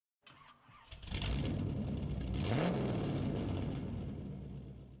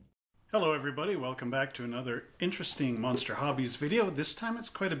Hello everybody, welcome back to another interesting Monster Hobbies video. This time it's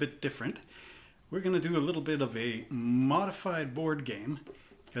quite a bit different. We're going to do a little bit of a modified board game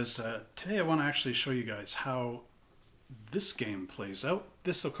because today I want to actually show you guys how this game plays out.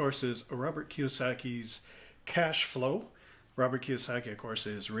 This of course is Robert Kiyosaki's Cash Flow. Robert Kiyosaki of course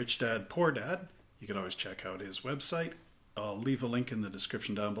is Rich Dad Poor Dad. You can always check out his website. I'll leave a link in the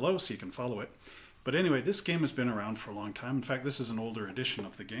description down below so you can follow it. But anyway, this game has been around for a long time. In fact, this is an older edition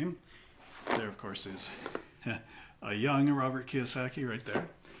of the game. There, of course, is a young Robert Kiyosaki right there.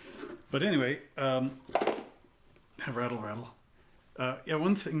 But anyway, rattle. Yeah,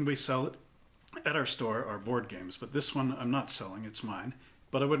 one thing we sell at our store are board games, but this one I'm not selling, it's mine.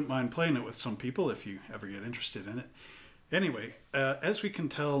 But I wouldn't mind playing it with some people if you ever get interested in it. Anyway, as we can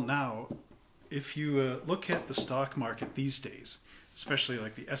tell now, if you look at the stock market these days, especially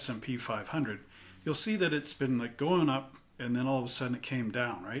like the S&P 500, you'll see that it's been like going up and then all of a sudden it came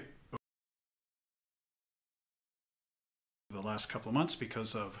down, right? The last couple of months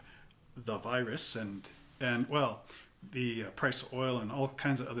because of the virus and well, the price of oil and all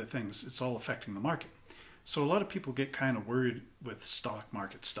kinds of other things. It's all affecting the market. So a lot of people get kind of worried with stock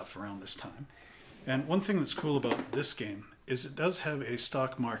market stuff around this time. And one thing that's cool about this game is it does have a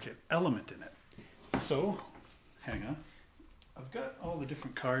stock market element in it. So, hang on. I've got all the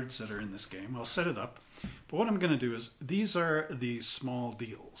different cards that are in this game. I'll set it up. But what I'm going to do is, these are the small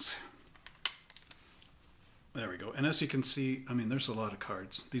deals. There we go. And as you can see, I mean, there's a lot of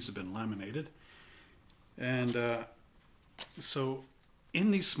cards. These have been laminated. And so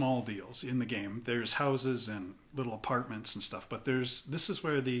in these small deals in the game, there's houses and little apartments and stuff. But this is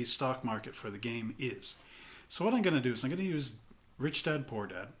where the stock market for the game is. So what I'm going to do is I'm going to use Rich Dad Poor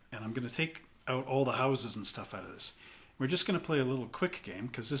Dad. And I'm going to take out all the houses and stuff out of this. We're just going to play a little quick game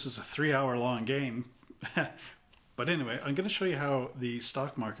because this is a 3-hour long game. But anyway, I'm going to show you how the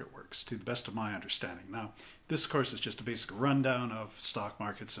stock market works to the best of my understanding. Now, this of course is just a basic rundown of stock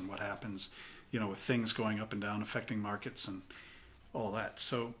markets and what happens, you know, with things going up and down affecting markets and all that.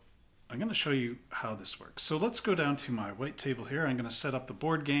 So I'm going to show you how this works. So let's go down to my white table here. I'm going to set up the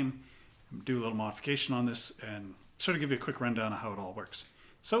board game, do a little modification on this, and sort of give you a quick rundown of how it all works.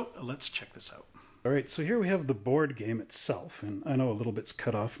 So let's check this out. All right, so here we have the board game itself, and I know a little bit's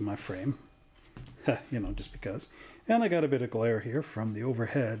cut off in my frame, you know, just because. And I got a bit of glare here from the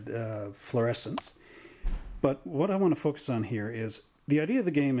overhead fluorescence. But what I want to focus on here is, the idea of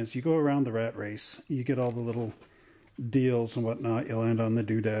the game is you go around the rat race, you get all the little deals and whatnot, you land on the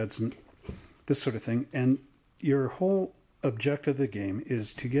doodads and this sort of thing, and your whole objective of the game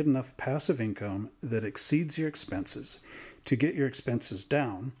is to get enough passive income that exceeds your expenses, to get your expenses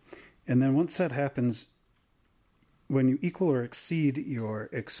down. And then once that happens, when you equal or exceed your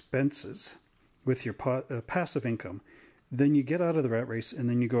expenses with your passive income, then you get out of the rat race and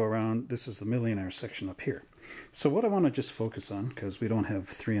then you go around. This is the millionaire section up here. So what I want to just focus on, because we don't have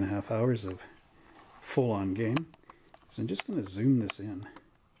 3.5 hours of full-on game, so I'm just going to zoom this in.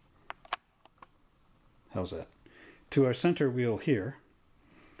 How's that? To our center wheel here.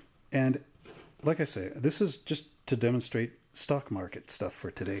 And like I say, this is just to demonstrate stock market stuff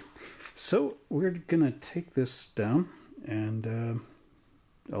for today. So we're going to take this down and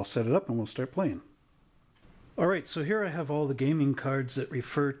I'll set it up and we'll start playing. Alright, so here I have all the gaming cards that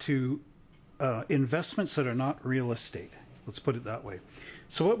refer to investments that are not real estate. Let's put it that way.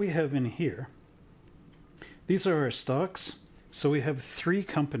 So what we have in here, these are our stocks. So we have 3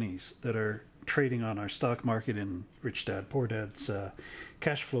 companies that are trading on our stock market in Rich Dad Poor Dad's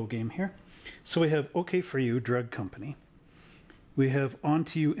cash flow game here. So we have OK For You Drug Company. We have On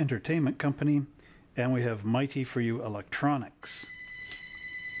To You Entertainment Company. And we have Mighty For You Electronics.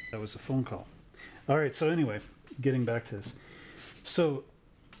 That was a phone call. All right, so anyway, getting back to this. So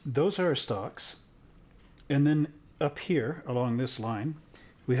those are our stocks. And then up here, along this line,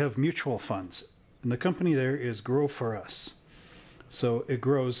 we have mutual funds. And the company there is Grow For Us. So it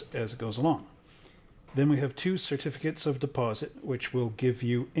grows as it goes along. Then we have 2 certificates of deposit, which will give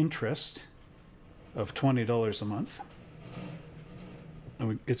you interest of $20 a month.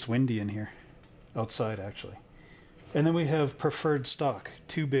 Oh, it's windy in here. Outside, actually. And then we have preferred stock,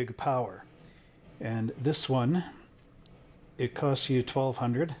 Too Big Power. And this one, it costs you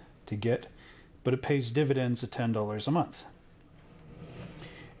 $1,200 to get, but it pays dividends of $10 a month.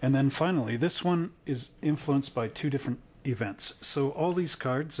 And then finally, this one is influenced by 2 different events. So all these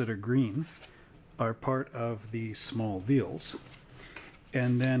cards that are green are part of the small deals.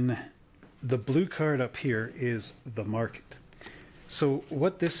 And then the blue card up here is the market. So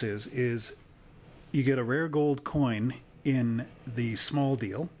what this is you get a rare gold coin in the small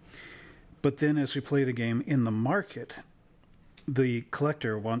deal, but then as we play the game in the market, the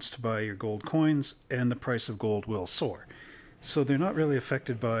collector wants to buy your gold coins, and the price of gold will soar. So they're not really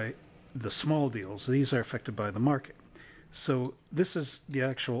affected by the small deals. These are affected by the market. So this is the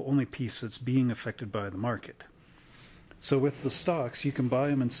actual only piece that's being affected by the market. So with the stocks, you can buy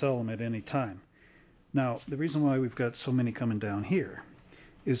them and sell them at any time. Now, the reason why we've got so many coming down here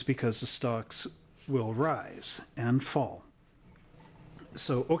is because the stocks will rise and fall.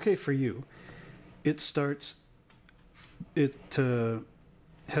 So, okay for you, it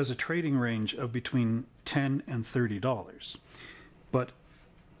has a trading range of between $10 and $30, but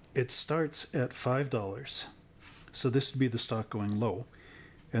it starts at $5. So this would be the stock going low.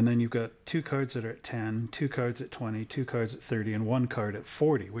 And then you've got two cards that are at 10, two cards at 20, two cards at 30, and one card at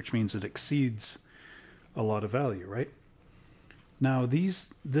 40, which means it exceeds a lot of value, right? Now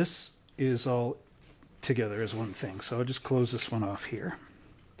this is all together as one thing. So I'll just close this one off here.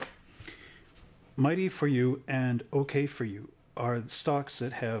 Mighty for you and okay for you are stocks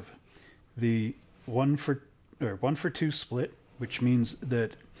that have the 1 for 2 split, which means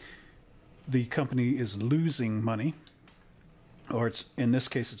that the company is losing money, or it's, in this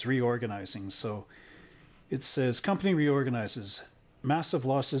case, it's reorganizing. So it says company reorganizes, massive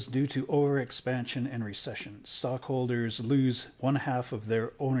losses due to overexpansion and recession. Stockholders lose 1/2 of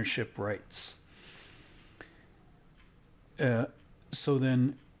their ownership rights. So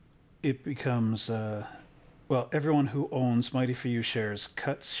then it becomes, everyone who owns Mighty for You shares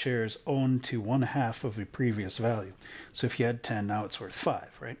cuts shares owned to 1/2 of the previous value. So if you had 10, now it's worth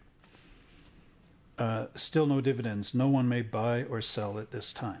 5, right? Still no dividends. No one may buy or sell at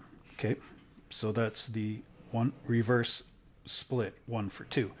this time. Okay, so that's the one reverse split, 1 for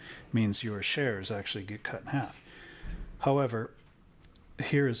 2. Means your shares actually get cut in half. However,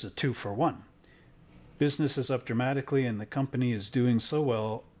 here is a 2 for 1. Business is up dramatically and the company is doing so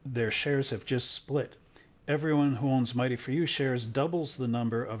well, their shares have just split. Everyone who owns Mighty for You shares doubles the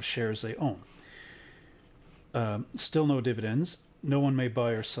number of shares they own. Still no dividends. No one may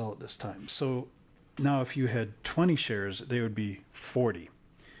buy or sell at this time. So now if you had 20 shares, they would be 40.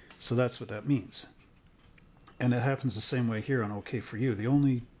 So that's what that means. And it happens the same way here on OK for You. The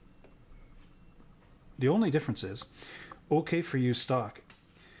only difference is OK for You stock,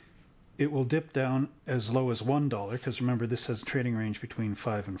 it will dip down as low as $1, because remember this has a trading range between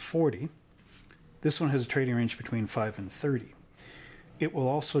 5 and 40. This one has a trading range between 5 and 30. It will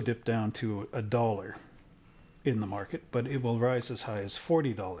also dip down to $1 in the market, but it will rise as high as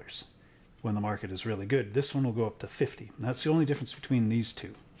 $40 when the market is really good. This one will go up to 50. That's the only difference between these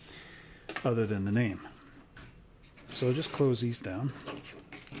two, other than the name. So I'll just close these down.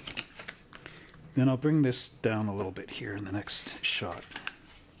 Then I'll bring this down a little bit here in the next shot.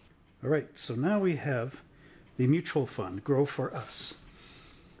 All right, so now we have the mutual fund, Grow for Us.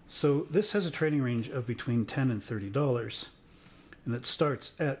 So this has a trading range of between $10 and $30, and it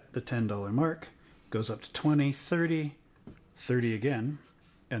starts at the $10 mark, goes up to 20, 30, 30 again,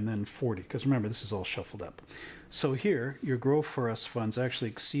 and then 40, because remember, this is all shuffled up. So here, your Grow for Us funds actually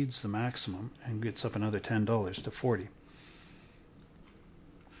exceeds the maximum and gets up another $10 to 40.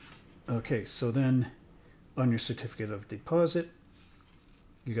 Okay, so then on your certificate of deposit,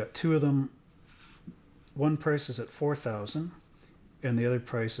 you got 2 of them. One price is at $4,000 and the other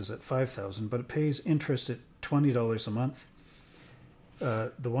price is at $5,000, but it pays interest at $20 a month.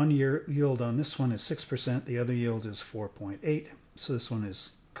 The 1 year yield on this one is 6%, the other yield is 4.8%. So this one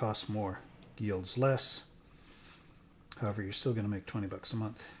costs more, yields less. However, you're still going to make $20 a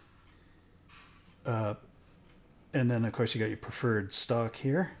month. And then of course you got your preferred stock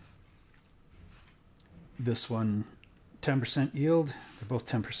here. This one, 10% yield. They're both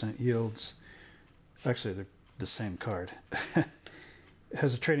 10% yields. Actually, they're the same card. It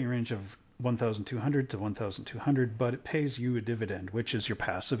has a trading range of 1,200 to 1,200, but it pays you a dividend, which is your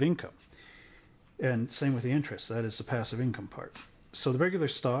passive income. And same with the interest. That is the passive income part. So the regular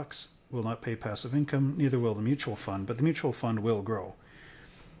stocks will not pay passive income, neither will the mutual fund, but the mutual fund will grow.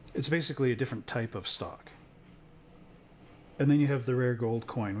 It's basically a different type of stock. And then you have the rare gold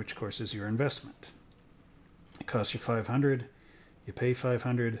coin, which of course is your investment. It costs you $500, you pay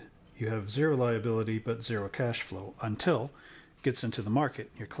 $500, you have zero liability but zero cash flow until it gets into the market,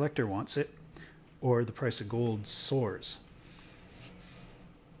 your collector wants it, or the price of gold soars.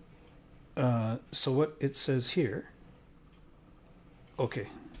 So what it says here, okay,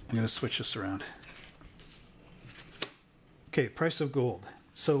 I'm going to switch this around. Okay, price of gold.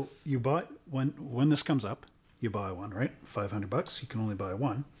 So you buy, when this comes up, you buy one, right? $500, you can only buy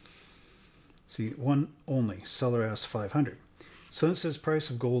one. See, one only, seller asks 500. So it says price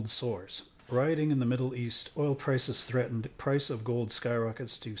of gold soars. Rioting in the Middle East, oil prices threatened, price of gold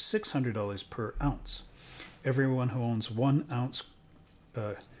skyrockets to $600 per ounce. everyone who owns 1 ounce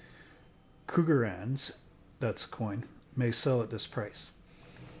Krugerrands, that's a coin, may sell at this price.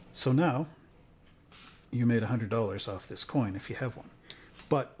 So now you made $100 off this coin if you have one.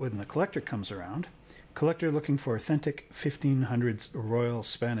 But when the collector comes around, collector looking for authentic 1500s Royal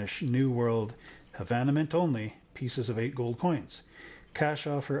Spanish New World Havana Mint only pieces of 8 gold coins. Cash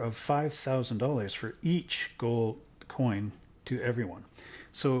offer of $5,000 for each gold coin to everyone.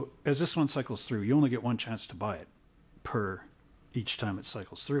 So as this one cycles through, you only get one chance to buy it per each time it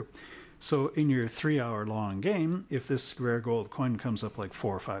cycles through. So in your 3-hour long game, if this rare gold coin comes up like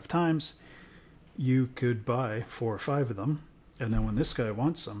 4 or 5 times, you could buy 4 or 5 of them. And then when this guy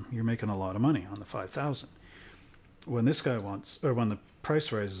wants them, you're making a lot of money on the 5,000. When this guy wants, or when the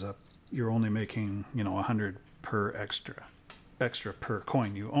price rises up, you're only making, 100 per extra per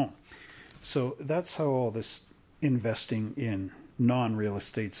coin you own. So that's how all this investing in non-real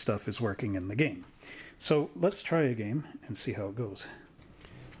estate stuff is working in the game. So let's try a game and see how it goes.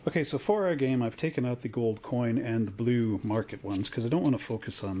 Okay, so for our game, I've taken out the gold coin and the blue market ones because I don't want to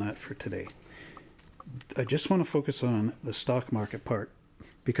focus on that for today. I just want to focus on the stock market part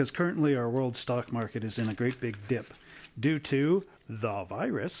because currently our world stock market is in a great big dip due to the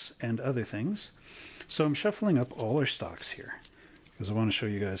virus and other things. So I'm shuffling up all our stocks here because I want to show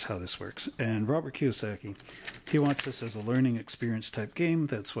you guys how this works. And Robert Kiyosaki, he wants this as a learning experience type game.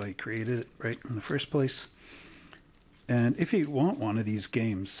 That's why he created it right in the first place. And if you want one of these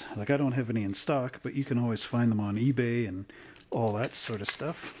games, like I don't have any in stock, but you can always find them on eBay and all that sort of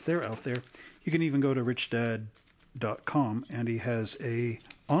stuff. They're out there. You can even go to richdad.com and he has a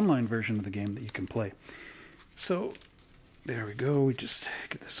online version of the game that you can play. So there we go. We just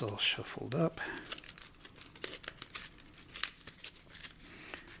get this all shuffled up.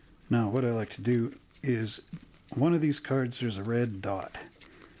 Now what I like to do is one of these cards, there's a red dot.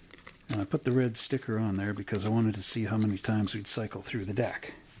 And I put the red sticker on there because I wanted to see how many times we'd cycle through the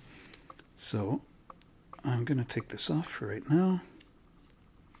deck. So I'm going to take this off for right now.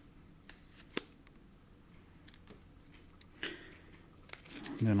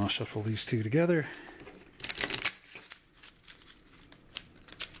 And then I'll shuffle these two together.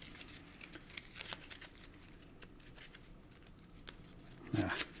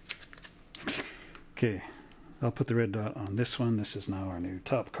 Yeah. Okay, I'll put the red dot on this one. This is now our new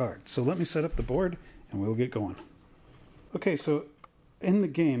top card. So let me set up the board and we'll get going. Okay, so in the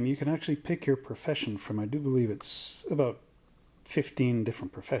game you can actually pick your profession from, I do believe it's about 15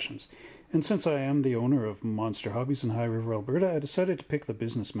 different professions. And since I am the owner of Monster Hobbies in High River, Alberta, I decided to pick the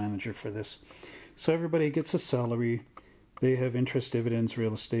business manager for this. So everybody gets a salary, they have interest, dividends,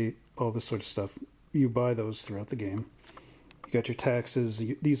 real estate, all this sort of stuff. You buy those throughout the game. You got your taxes,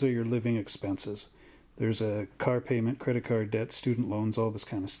 these are your living expenses. There's a car payment, credit card debt, student loans, all this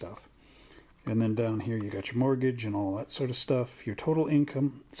kind of stuff. And then down here you got your mortgage and all that sort of stuff. Your total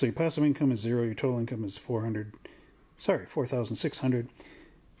income, so your passive income is 0, your total income is 4,600.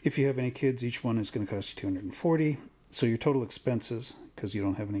 If you have any kids, each one is going to cost you 240. So your total expenses, because you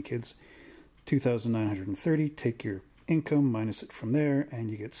don't have any kids, 2,930. Take your income, minus it from there, and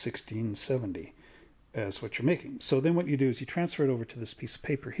you get 1,670 as what you're making. So then what you do is you transfer it over to this piece of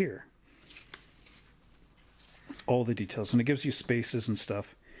paper here. All the details, and it gives you spaces and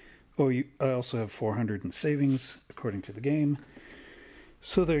stuff. Oh, I also have 400 in savings, according to the game.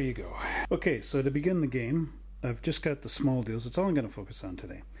 So there you go. Okay, so to begin the game, I've just got the small deals. It's all I'm going to focus on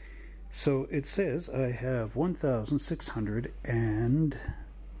today. So it says I have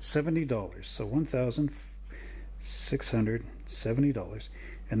 $1,670. So $1,670,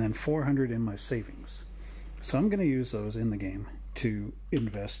 and then 400 in my savings. So I'm going to use those in the game to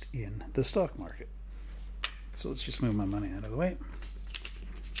invest in the stock market. So let's just move my money out of the way.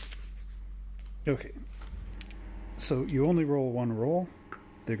 Okay. So you only roll one roll.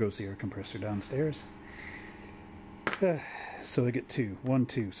 There goes the air compressor downstairs. So I get 2. 1,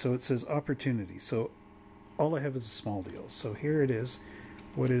 2. So it says opportunity. So all I have is a small deal. So here it is.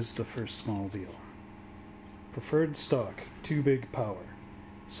 What is the first small deal? Preferred stock, 2 big power.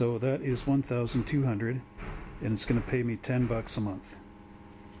 So that is 1,200, and it's going to pay me $10 a month.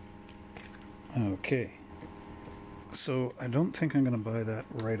 Okay. So I don't think I'm going to buy that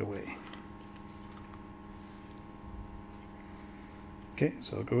right away. Okay,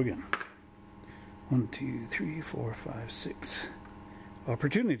 so I'll go again. 1, 2, 3, 4, 5, 6.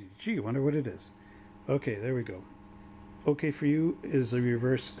 Opportunity. Gee, I wonder what it is. Okay, there we go. Okay for you is a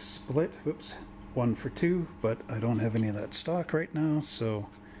reverse split. Whoops. 1 for 2, but I don't have any of that stock right now, so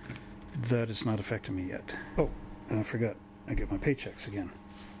that is not affecting me yet. Oh, and I forgot. I get my paychecks again.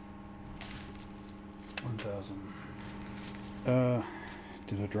 1,000.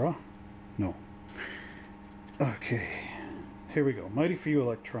 Did I draw? No. Okay, here we go. Mighty for You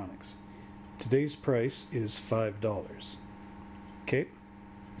Electronics. Today's price is $5. Okay,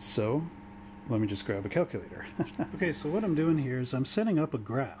 so let me just grab a calculator. Okay, so what I'm doing here is I'm setting up a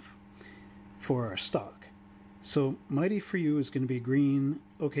graph for our stock. So Mighty for You is going to be green,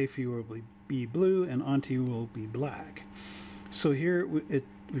 OK for You will be blue, and Onto You will be black. So here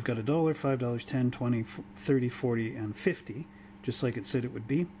we've got $1, $5, $10, $20, $30, $40, and $50, just like it said it would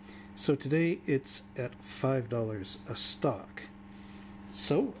be. So today it's at $5 a stock.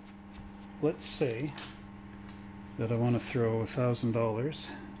 So let's say that I want to throw $1,000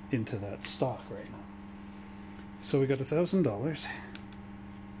 into that stock right now. So we got $1,000.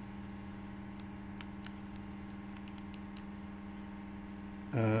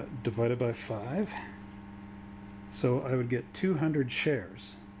 Divided by 5. So I would get 200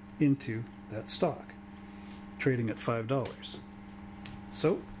 shares into that stock, trading at $5.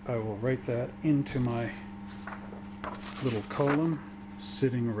 So I will write that into my little column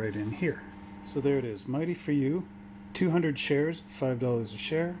sitting right in here. So there it is. Mighty for You, 200 shares, $5 a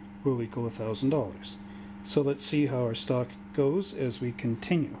share, will equal $1,000. So let's see how our stock goes as we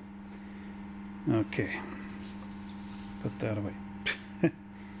continue. Okay, put that away.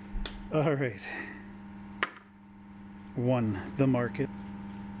 All right. 1. The market.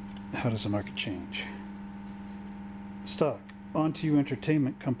 How does the market change? Stock. Onto You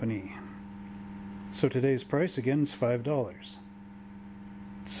Entertainment Company. So today's price again is $5.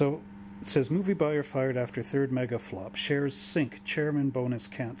 So it says movie buyer fired after third mega flop. Shares sink. Chairman bonus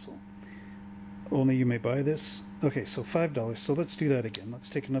cancel. Only you may buy this. Okay, so $5. So let's do that again. Let's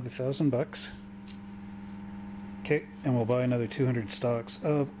take another $1,000. Okay, and we'll buy another 200 stocks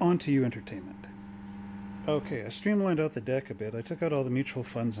of Onto You Entertainment. Okay, I streamlined out the deck a bit. I took out all the mutual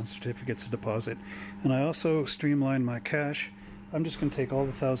funds and certificates of deposit, and I also streamlined my cash. I'm just going to take all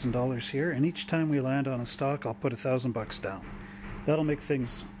the $1,000 here, and each time we land on a stock, I'll put $1,000 down. That'll make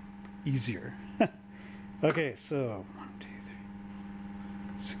things easier. Okay, so 1, 2,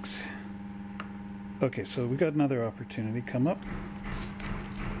 3, 6. Okay, so we got another opportunity come up.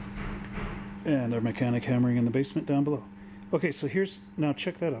 And our mechanic hammering in the basement down below. Okay, so now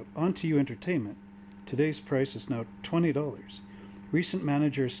check that out. Onto You Entertainment. Today's price is now $20. Recent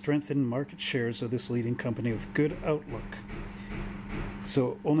managers strengthened market shares of this leading company with good outlook.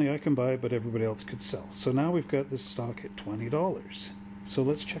 So only I can buy, but everybody else could sell. So now we've got this stock at $20. So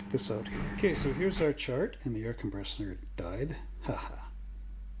let's check this out here. Okay, so here's our chart, and the air compressor died. Haha.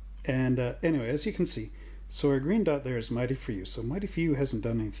 And anyway, as you can see, so our green dot there is Mighty for You. So Mighty for You hasn't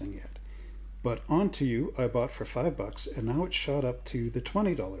done anything yet. But Onto You I bought for $5, and now it's shot up to the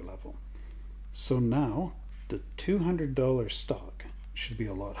 $20 level. So now the $200 stock should be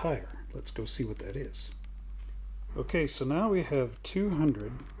a lot higher. Let's go see what that is. Okay, so now we have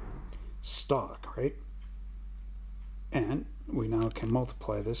 200 stock, right? And we now can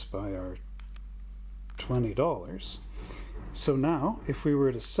multiply this by our $20. So now if we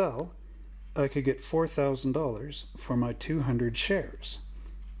were to sell, I could get $4,000 for my 200 shares.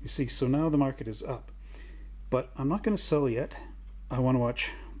 You see, so now the market is up. But I'm not going to sell yet. I want to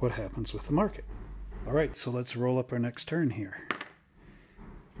watch what happens with the market. All right, so let's roll up our next turn here.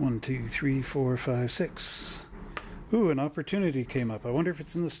 1, 2, 3, 4, 5, 6. Ooh, an opportunity came up. I wonder if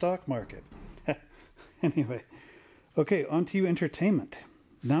it's in the stock market. Anyway, okay, Onto You Entertainment.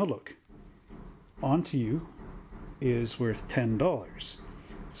 Now look, Onto You is worth $10.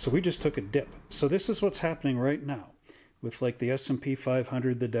 So we just took a dip. So this is what's happening right now with like the S&P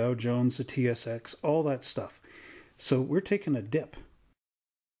 500, the Dow Jones, the TSX, all that stuff. So we're taking a dip.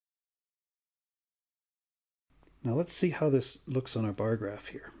 Now let's see how this looks on our bar graph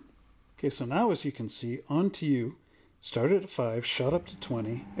here. Okay, so now as you can see, Onto You started at 5, shot up to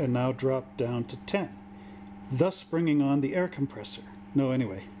 20, and now dropped down to 10, thus bringing on the air compressor. No,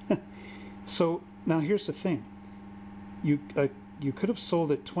 anyway. So now here's the thing. You could have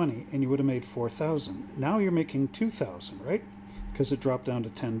sold at 20 and you would have made 4,000. Now you're making 2,000, right? Because it dropped down to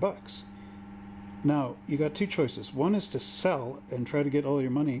 $10. Now you got two choices. One is to sell and try to get all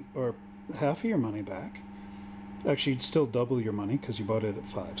your money or half of your money back. Actually, you'd still double your money because you bought it at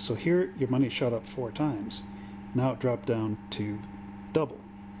 5. So here your money shot up 4 times. Now it dropped down to double.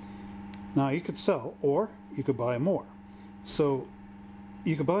 Now you could sell, or you could buy more. So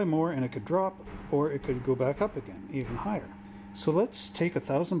you could buy more and it could drop, or it could go back up again, even higher. So let's take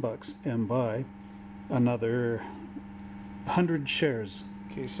 $1,000 and buy another 100 shares.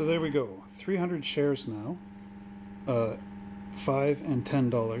 Okay, so there we go. 300 shares now. $5 and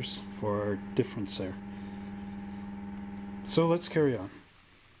 $10 for our difference there. So let's carry on.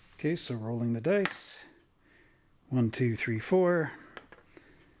 Okay, so rolling the dice. 1, 2, 3, 4.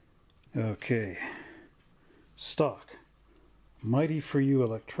 Okay. stock, Mighty for You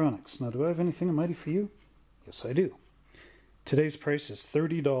Electronics. Now, do I have anything in Mighty for You? Yes, I do. Today's price is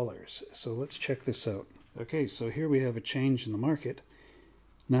 $30, so let's check this out. Okay, so here we have a change in the market.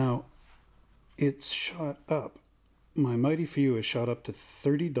 Now, it's shot up. My Mighty for You is shot up to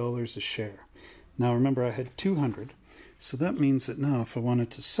 $30 a share. Now, remember, I had 200, so that means that now if I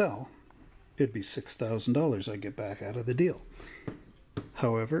wanted to sell, it'd be $6,000 I get back out of the deal.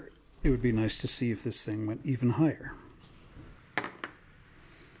 However, it would be nice to see if this thing went even higher.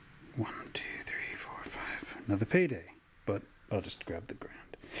 1, 2, 3, 4, 5. Another payday, but I'll just grab the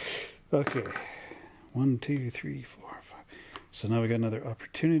grand. Okay, 1, 2, 3, 4, 5. So now we got another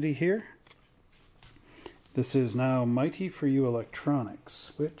opportunity here. This is now Mighty for You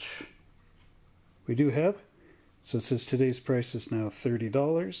Electronics, which we do have. So it says today's price is now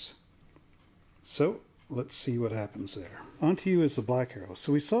 $30. So let's see what happens there. Onto You is the black arrow.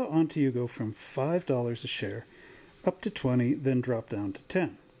 So we saw Onto You go from $5 a share up to 20, then drop down to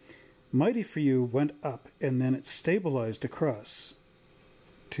 10. Mighty for You went up and then it stabilized across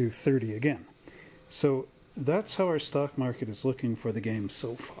to 30 again. So that's how our stock market is looking for the game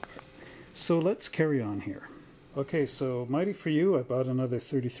so far. So let's carry on here. Okay, so Mighty for You, I bought another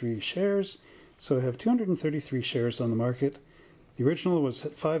 33 shares. So I have 233 shares on the market. The original was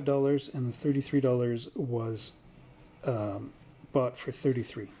at $5 and the $33 was bought for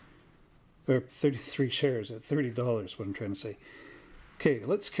 33. Or 33 shares at $30, what I'm trying to say. Okay,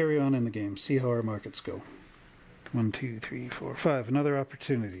 let's carry on in the game, see how our markets go. 1, 2, 3, 4, 5. Another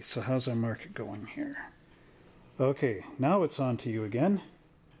opportunity. So how's our market going here? Okay, now it's on to You again.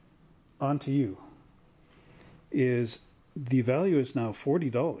 On to You is the value is now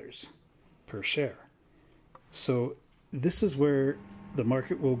 $40 per share. So this is where the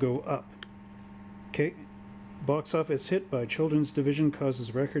market will go up. Okay, box office hit by children's division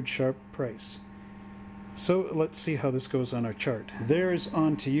causes record sharp price. So let's see how this goes on our chart. There's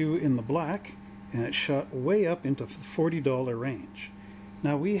On to You in the black, and it shot way up into the $40 range.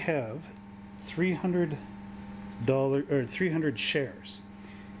 Now we have $300 shares.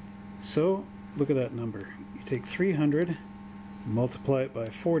 So look at that number. You take 300, multiply it by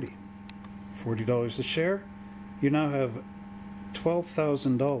 40. $40 a share. You now have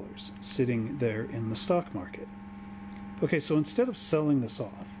 $12,000 sitting there in the stock market. Okay, so instead of selling this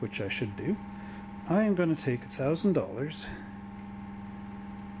off, which I should do, I am going to take $1,000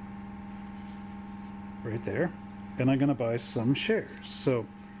 right there, and I'm going to buy some shares. So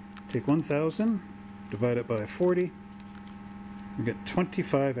take 1,000, divide it by 40, we get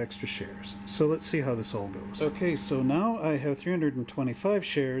 25 extra shares. So let's see how this all goes. Okay, so now I have 325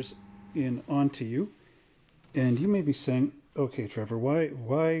 shares in Onto You, and you may be saying, okay, Trevor,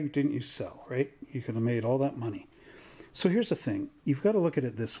 why didn't you sell, right? You could have made all that money. So here's the thing. You've got to look at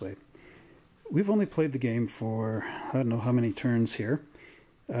it this way. We've only played the game for, I don't know how many turns here.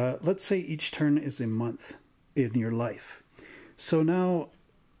 Let's say each turn is a month in your life. So now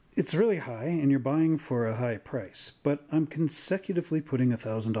it's really high and you're buying for a high price, but I'm consecutively putting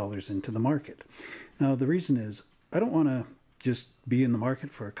 $1,000 into the market. Now the reason is I don't want to just be in the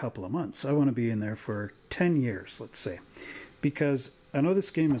market for a couple of months. I want to be in there for 10 years, let's say, because I know this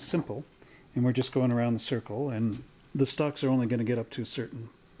game is simple and we're just going around the circle and the stocks are only going to get up to a certain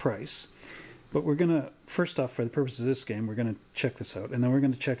price. But we're going to, first off, for the purpose of this game, we're going to check this out. And then we're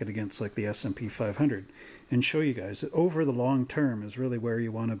going to check it against like the S&P 500 and show you guys that over the long term is really where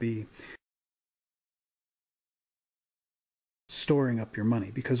you want to be storing up your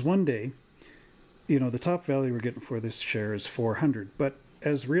money. Because one day, you know, the top value we're getting for this share is 400. But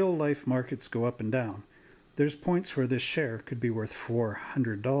as real life markets go up and down, there's points where this share could be worth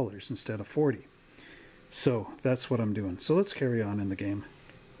 $400 instead of 40. So that's what I'm doing. So let's carry on in the game.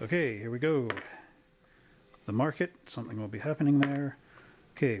 Okay, here we go. The market, something will be happening there.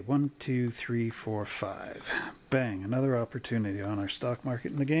 Okay, 1, 2, 3, 4, 5. Bang, another opportunity on our stock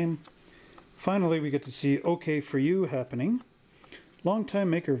market in the game. Finally, we get to see OK for You happening.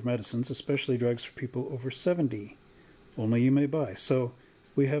 Long-time maker of medicines, especially drugs for people over 70. Only you may buy. So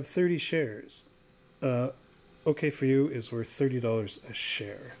we have 30 shares. OK for You is worth $30 a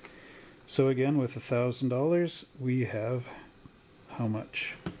share. So again, with $1,000, we have how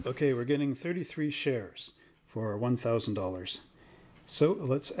much? Okay, we're getting 33 shares for $1,000. So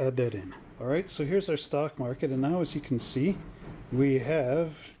let's add that in. All right, so here's our stock market. And now, as you can see, we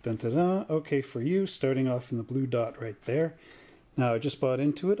have OK for You starting off in the blue dot right there. Now I just bought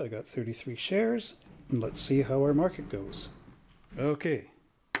into it. I got 33 shares. And let's see how our market goes. Okay,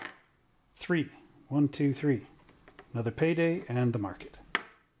 3. 1, 2, 3. Another payday and the market.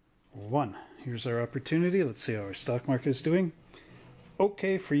 1. Here's our opportunity. Let's see how our stock market is doing.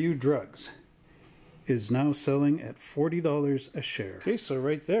 OK for You drugs. is now selling at $40 a share. Okay, so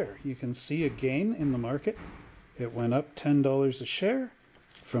right there, you can see a gain in the market. It went up $10 a share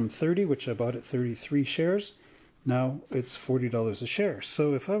from 30, which I bought at 33 shares. Now it's $40 a share.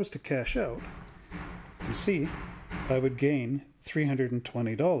 So if I was to cash out, you can see I would gain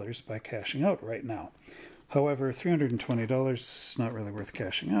 $320 by cashing out right now. However, $320 is not really worth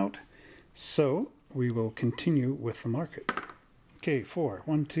cashing out. So we will continue with the market. Okay, 4.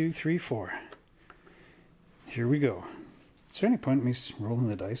 1, 2, 3, 4. Here we go. Is there any point in me rolling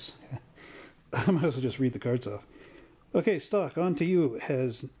the dice? I might as well just read the cards off. Okay, stock, on to you,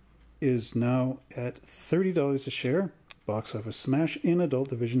 is now at $30 a share. Box office smash in adult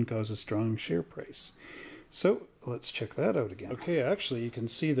division causes strong share price. So let's check that out again. Okay, actually you can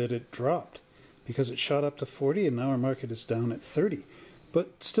see that it dropped because it shot up to 40 and now our market is down at 30.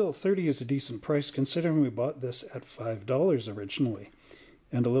 But still, 30 is a decent price considering we bought this at $5 originally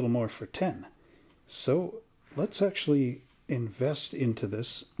and a little more for 10. So let's actually invest into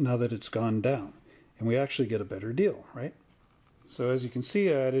this now that it's gone down and we actually get a better deal, right? So as you can see,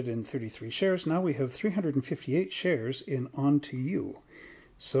 I added in 33 shares. Now we have 358 shares in On to You.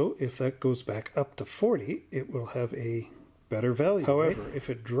 So if that goes back up to 40, it will have a better value. However, if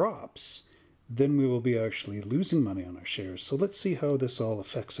it drops, then we will be actually losing money on our shares. So let's see how this all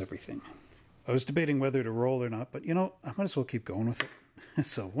affects everything. I was debating whether to roll or not, but you know, I might as well keep going with it.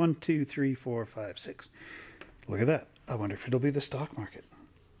 So 1, 2, 3, 4, 5, 6. Look at that. I wonder if it'll be the stock market.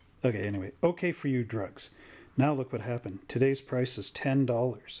 Okay, anyway, okay for you drugs. Now look what happened. Today's price is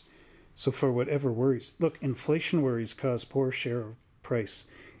 $10. So for whatever worries, look, inflation worries cause poor share of price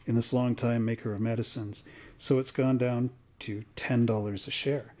in this long time maker of medicines. So it's gone down to $10 a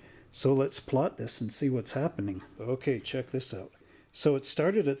share. So let's plot this and see what's happening. Okay, check this out. So it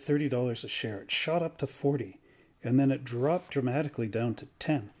started at $30 a share. It shot up to 40, and then it dropped dramatically down to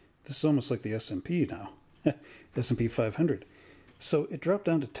 10. This is almost like the S&P now, S&P 500. So it dropped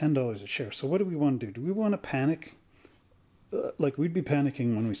down to $10 a share. So what do we want to do? Do we want to panic? Like we'd be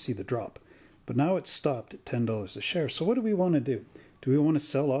panicking when we see the drop. But now it's stopped at $10 a share. So what do we want to do? Do we want to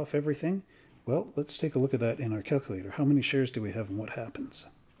sell off everything? Well, let's take a look at that in our calculator. How many shares do we have and what happens?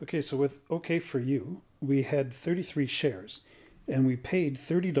 Okay, so with OK for You, we had 33 shares, and we paid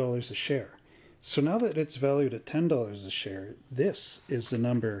 $30 a share. So now that it's valued at $10 a share, this is the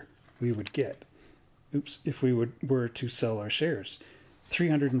number we would get. Oops, if we were to sell our shares.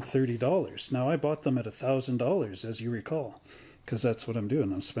 $330. Now I bought them at $1,000, as you recall, because that's what I'm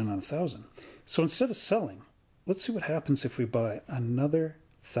doing. I'm spending $1,000. So instead of selling, let's see what happens if we buy another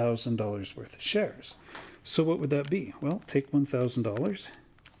 $1,000 worth of shares. So what would that be? Well, take $1,000.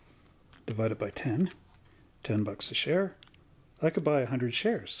 Divide it by 10, $10 a share. I could buy 100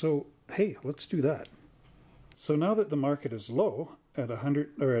 shares. So, hey, let's do that. So now that the market is low at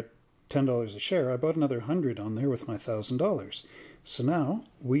 $10 a share, I bought another 100 on there with my $1,000. So now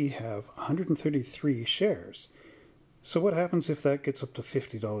we have 133 shares. So what happens if that gets up to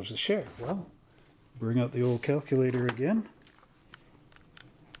 $50 a share? Well, bring out the old calculator again.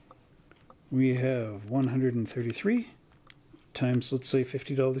 We have 133 times, let's say,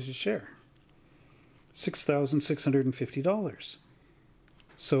 $50 a share. $6,650.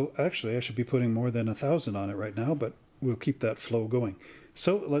 So actually, I should be putting more than 1,000 on it right now, but we'll keep that flow going.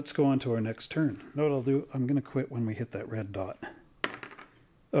 So let's go on to our next turn. Know what I'll do? I'm going to quit when we hit that red dot.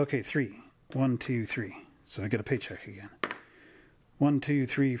 Okay, 3. 1, 2, 3. So I get a paycheck again. 1, 2,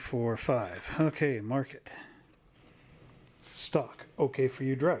 3, 4, 5. Okay, market. Stock. Okay for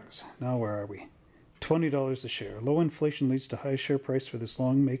you drugs. Now where are we? $20 a share. Low inflation leads to high share price for this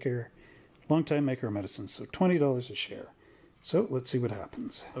long time maker of medicine. So $20 a share. So let's see what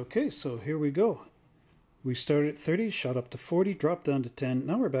happens. Okay, so here we go. We started at 30, shot up to 40, dropped down to 10.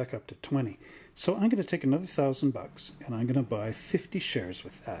 Now we're back up to 20. So I'm going to take another $1,000 and I'm going to buy 50 shares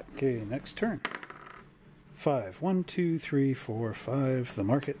with that. Okay, next turn. 5. 1, 2, 3, 4, 5. The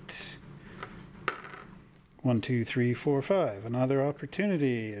market. 1, 2, 3, 4, 5. Another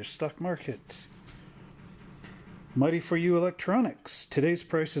opportunity. A stock market. Mighty for you electronics. Today's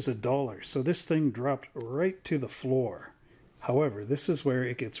price is $1. So this thing dropped right to the floor. However, this is where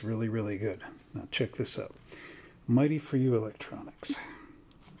it gets really, really good. Now check this out. Mighty for you electronics.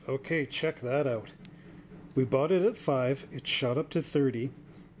 Okay, check that out. We bought it at 5. It shot up to 30.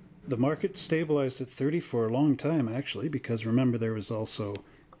 The market stabilized at 30 for a long time, actually, because remember there was also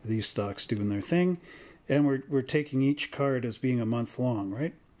these stocks doing their thing. And we're taking each card as being a month long,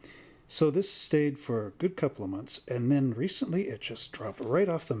 right? So this stayed for a good couple of months, and then recently it just dropped right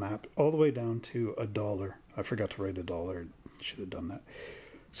off the map, all the way down to $1. I forgot to write $1. Should have done that.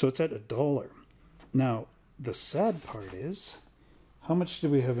 So it's at $1. Now, the sad part is, how much do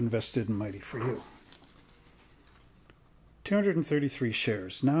we have invested in Mighty for You? 233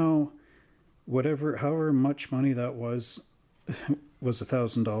 shares. Now, however much money that was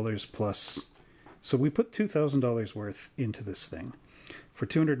 $1,000 plus. So we put $2,000 worth into this thing for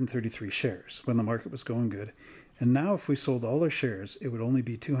 233 shares when the market was going good. And now if we sold all our shares, it would only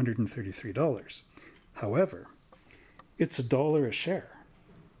be $233. However, it's $1 a share.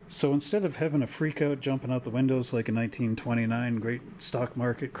 So instead of having a freak out jumping out the windows like in 1929, great stock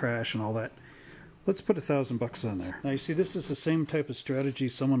market crash and all that, let's put $1,000 on there. Now you see, this is the same type of strategy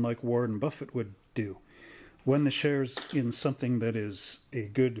someone like Warren Buffett would do. When the shares in something that is a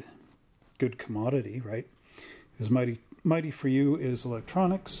good commodity, right? Because mighty for you is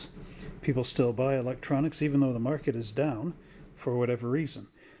electronics. People still buy electronics even though the market is down for whatever reason.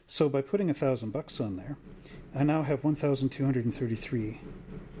 So by putting $1,000 on there, I now have 1,233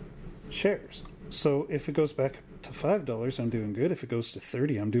 shares. So if it goes back to $5, I'm doing good. If it goes to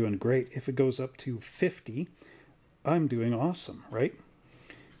 30, I'm doing great. If it goes up to 50, I'm doing awesome, right?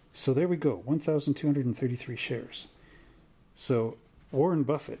 So there we go, 1,233 shares. So Warren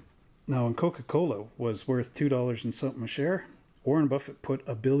Buffett, now when Coca-Cola was worth $2 and something a share, Warren Buffett put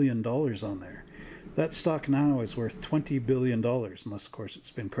 $1 billion on there. That stock now is worth $20 billion, unless of course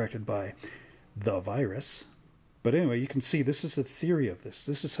it's been corrected by the virus. But anyway, you can see this is the theory of this.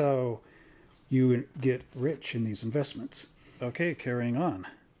 This is how you get rich in these investments. Okay, carrying on.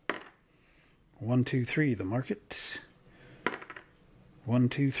 1, 2, 3, the market. 1,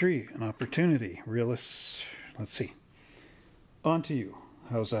 2, 3, an opportunity. Let's see. On to you.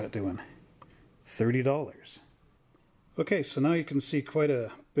 How's that doing? $30. Okay, so now you can see quite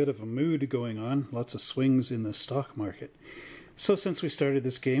a bit of a mood going on. Lots of swings in the stock market. So since we started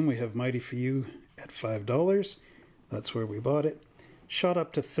this game, we have Mighty for You at $5. That's where we bought it. Shot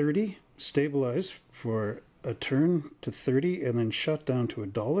up to 30, stabilized for a turn to 30, and then shot down to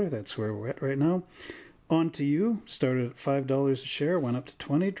 $1. That's where we're at right now. On to You, started at $5 a share, went up to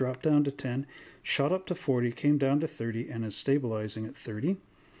 20, dropped down to 10, shot up to 40, came down to 30, and is stabilizing at 30.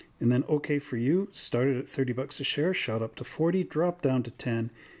 And then OK for You, started at $30 a share, shot up to 40, dropped down to 10,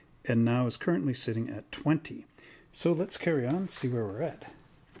 and now is currently sitting at 20. So let's carry on and see where we're at.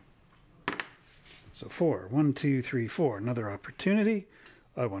 So 4, 1, 2, 3, 4, another opportunity.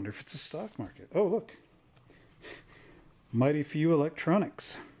 I wonder if it's a stock market. Oh, look. Mighty for You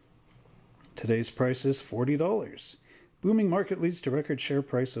Electronics. Today's price is $40. Booming market leads to record share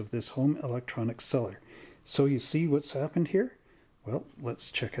price of this home electronics seller. So you see what's happened here? Well,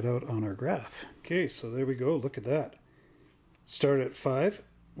 let's check it out on our graph. Okay, so there we go. Look at that. Started at 5,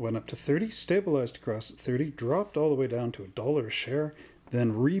 went up to 30, stabilized across at 30, dropped all the way down to $1 a share,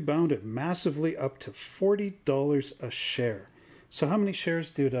 then rebounded massively up to $40 a share. So how many shares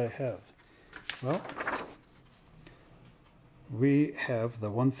did I have? Well, we have the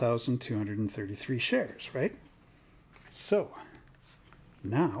 1,233 shares, right? So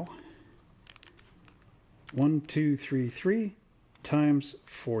now 1, 2, 3, 3 times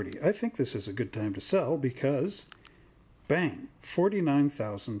 40. I think this is a good time to sell because bang,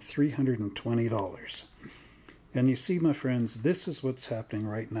 $49,320. And you see, my friends, this is what's happening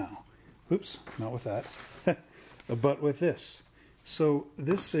right now. Oops, not with that, but with this. So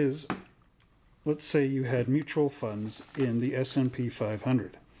this is, let's say you had mutual funds in the S&P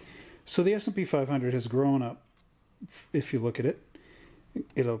 500. So the S&P 500 has grown up. If you look at it,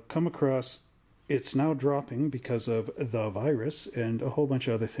 it'll come across, it's now dropping because of the virus and a whole bunch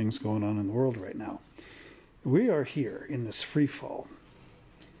of other things going on in the world right now. We are here in this free fall.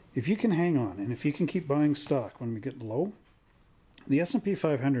 If you can hang on and if you can keep buying stock when we get low, the S&P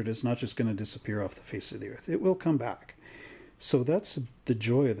 500 is not just going to disappear off the face of the earth. It will come back. So that's the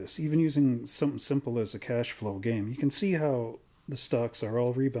joy of this. Even using something simple as a cash flow game, you can see how the stocks are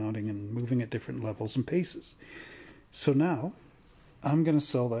all rebounding and moving at different levels and paces. So now I'm going to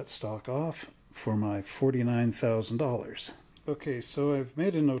sell that stock off for my $49,000. Okay, so I've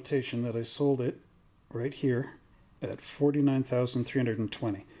made a notation that I sold it right here at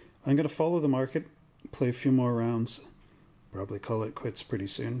 $49,320. I'm going to follow the market, play a few more rounds, probably call it quits pretty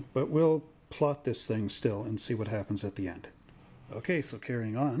soon, but we'll plot this thing still and see what happens at the end. Okay, so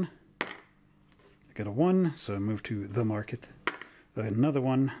carrying on. I got a 1, so I move to the market. Another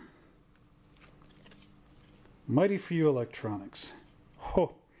 1. Mighty for You Electronics.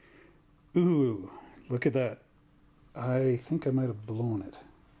 Oh, ooh, look at that. I think I might have blown it.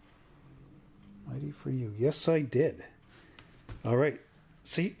 Mighty for You. Yes, I did. All right.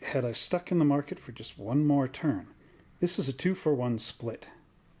 See, had I stuck in the market for just one more turn, this is a 2-for-1 split.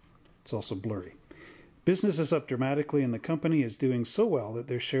 It's also blurry. Business is up dramatically and the company is doing so well that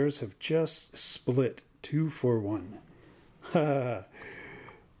their shares have just split 2-for-1. Oh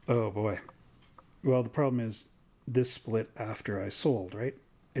boy. Well, the problem is this split after I sold, right?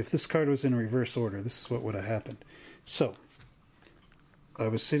 If this card was in reverse order, this is what would have happened. So I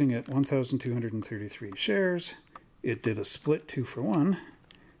was sitting at 1,233 shares. It did a split 2-for-1.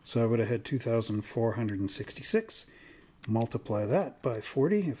 So I would have had 2,466. Multiply that by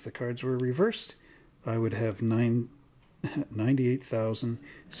 40. If the cards were reversed, I would have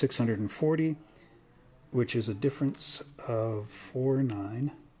 98,640, which is a difference of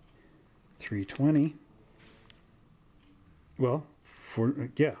 4,9,320. Well,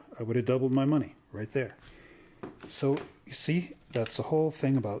 I would have doubled my money right there. So you see, that's the whole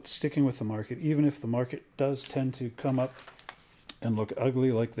thing about sticking with the market. Even if the market does tend to come up and look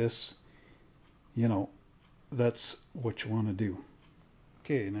ugly like this, you know, that's what you want to do.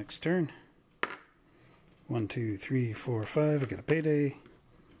 Okay, next turn. 1, 2, 3, 4, 5. I get a payday.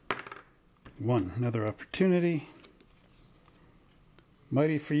 1, another opportunity.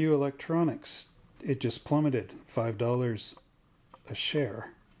 Mighty for you electronics. It just plummeted $5 a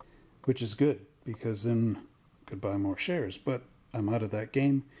share, which is good because then I could buy more shares, but I'm out of that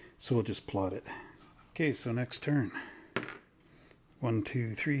game, so we'll just plot it. Okay, so next turn. 1,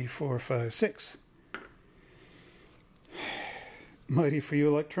 2, 3, 4, 5, 6. Mighty for you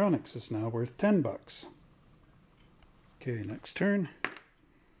electronics is now worth $10. Okay, next turn.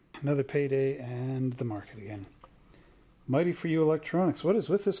 Another payday and the market again. Mighty for you electronics. What is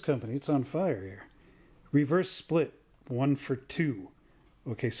with this company? It's on fire here. Reverse split, 1 for 2.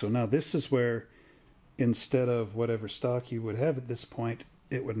 Okay, so now this is where instead of whatever stock you would have at this point,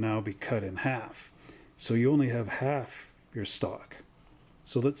 it would now be cut in half. So you only have half your stock.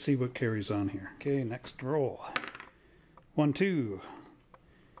 So let's see what carries on here. Okay, next roll. 1, 2.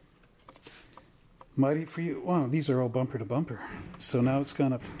 Mighty for you. Wow, these are all bumper to bumper. So now it's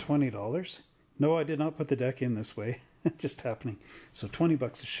gone up to $20. No, I did not put the deck in this way. Just happening. So $20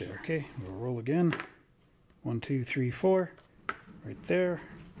 a share. Okay, we'll roll again. 1, 2, 3, 4. Right there.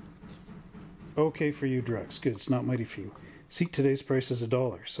 Okay for you drugs. Good, it's not mighty for you. See, today's price is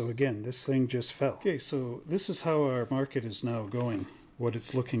 $1. So again, this thing just fell. Okay, so this is how our market is now going. What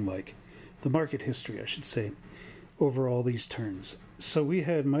it's looking like. The market history, I should say, over all these turns. So we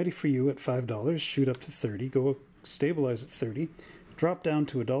had mighty for you at $5, shoot up to 30, go stabilize at 30, drop down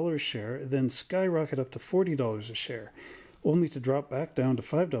to $1 a share, then skyrocket up to $40 a share, only to drop back down to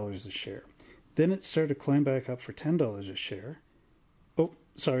 $5 a share. Then it started to climb back up for $10 a share. Oh,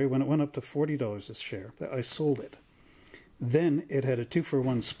 sorry, when it went up to $40 a share, I sold it. Then it had a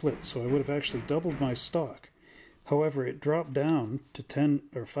 2-for-1 split, so I would have actually doubled my stock. However, it dropped down to $10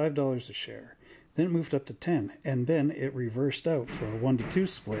 or $5 a share. Then it moved up to 10, and then it reversed out for a 1-to-2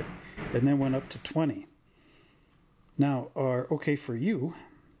 split, and then went up to 20. Now, our okay for you,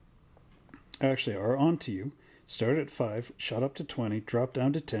 actually our on to you, started at 5, shot up to 20, dropped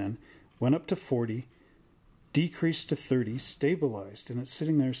down to 10, went up to 40, decreased to 30, stabilized, and it's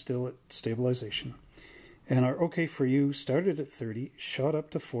sitting there still at stabilization. And our okay for you started at 30, shot up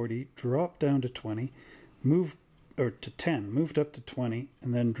to 40, dropped down to 20, moved to 10, moved up to 20,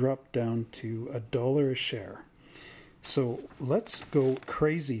 and then dropped down to $1 a share. So let's go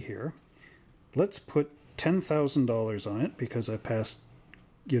crazy here. Let's put $10,000 on it because I passed,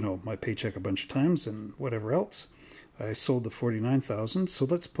 my paycheck a bunch of times and whatever else. I sold the 49,000. So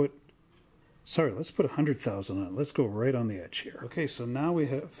let's put 100,000 on it. Let's go right on the edge here. Okay, so now we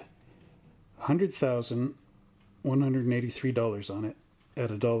have $100,183 on it at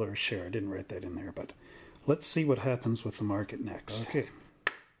 $1 a share. I didn't write that in there, but let's see what happens with the market next. Okay.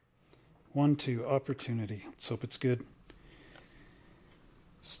 1, 2, opportunity. Let's hope it's good.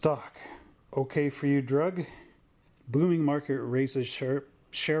 Stock. Okay for you drug. Booming market raises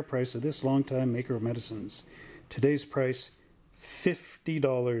share price of this long-time maker of medicines. Today's price,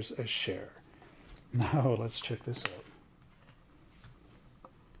 $50 a share. Now let's check this out.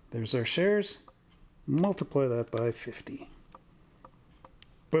 There's our shares. Multiply that by 50.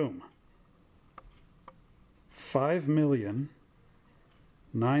 Boom.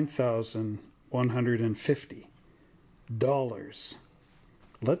 $5,009,150.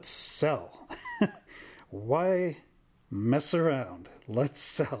 Let's sell. Why mess around? Let's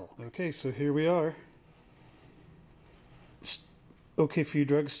sell. Okay, so here we are. Okay for you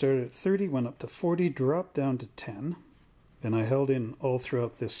drugs started at 30, went up to 40, dropped down to 10. And I held in all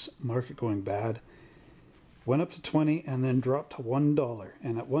throughout this market going bad. Went up to 20 and then dropped to $1.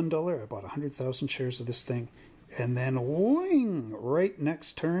 And at $1, I bought 100,000 shares of this thing. And then wing, right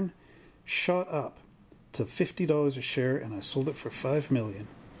next turn, shot up to $50 a share, and I sold it for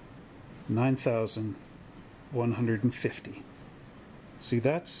 $5,009,150. See,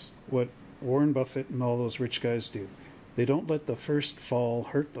 that's what Warren Buffett and all those rich guys do. They don't let the first fall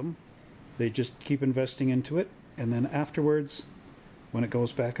hurt them. They just keep investing into it, And then afterwards, when it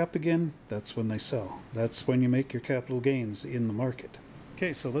goes back up again, that's when they sell. That's when you make your capital gains in the market.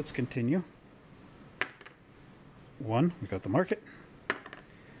 Okay, so let's continue. 1, we got the market.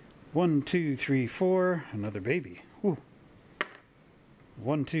 1, 2, 3, 4, another baby. Woo.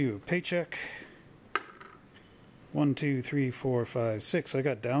 1, 2, paycheck. 1, 2, 3, 4, 5, 6. I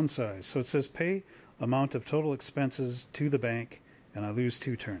got downsized. So it says pay amount of total expenses to the bank, and I lose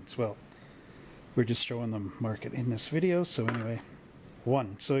 2 turns. Well, we're just showing the market in this video. So anyway,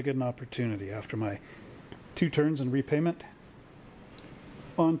 1. So I get an opportunity after my 2 turns in repayment.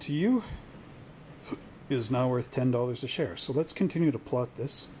 On to you is now worth $10 a share. So let's continue to plot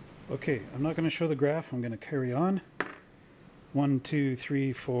this. Okay, I'm not going to show the graph. I'm going to carry on. 1, 2,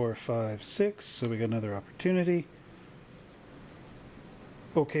 3, 4, 5, 6. So we got another opportunity.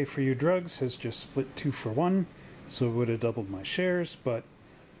 Okay for You Drugs has just split 2 for 1. So it would have doubled my shares. But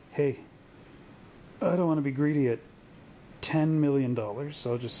hey, I don't want to be greedy at $10 million.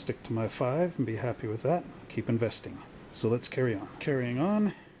 So I'll just stick to my 5 and be happy with that. Keep investing. So let's carry on. Carrying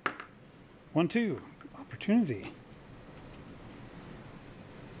on. 1, 2. Opportunity.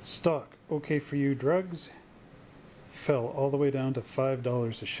 Stock. Okay for You Drugs fell all the way down to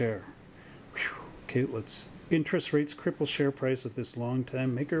 $5 a share. Whew. Okay, let's. Interest rates cripple share price of this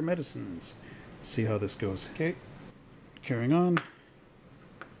long-time maker medicines. Let's see how this goes. Okay, carrying on.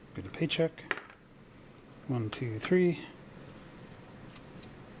 Get a paycheck. 1, 2, 3.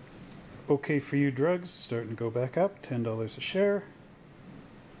 Okay for You Drugs starting to go back up. $10 a share.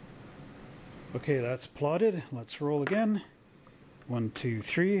 Okay, that's plotted. Let's roll again. 1, 2,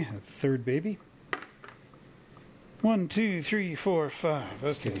 3. A third baby. 1, 2, 3, 4, 5.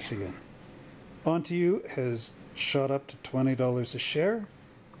 Okay, see again. On to You has shot up to $20 a share.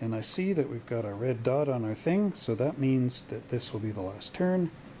 And I see that we've got a red dot on our thing. So that means that this will be the last turn.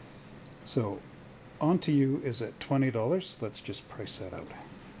 So On to You is at $20. Let's just price that out.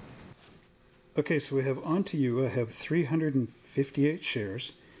 Okay, so we have On to You. I have 358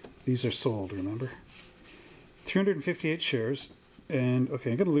 shares. These are sold, remember? 358 shares. And,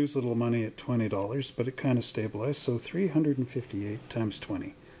 okay, I'm going to lose a little money at $20, but it kind of stabilized. So 358 times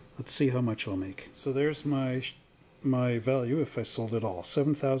 20. Let's see how much I'll make. So there's my value if I sold it all.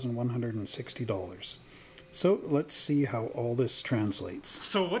 $7,160. So let's see how all this translates.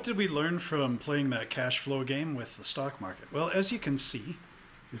 So what did we learn from playing that cash flow game with the stock market? Well, as you can see,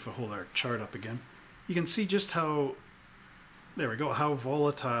 if I hold our chart up again, you can see just how, there we go, how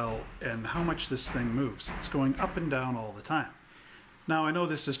volatile and how much this thing moves. It's going up and down all the time. Now, I know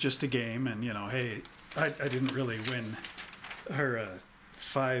this is just a game, and, you know, hey, I didn't really win her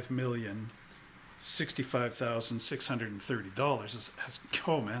 $5,065,630.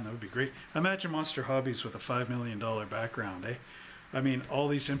 Oh, man, that would be great. Imagine Monster Hobbies with a $5 million background, eh? I mean, all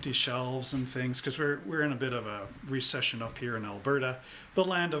these empty shelves and things, because we're in a bit of a recession up here in Alberta, the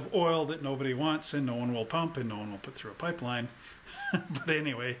land of oil that nobody wants and no one will pump and no one will put through a pipeline. But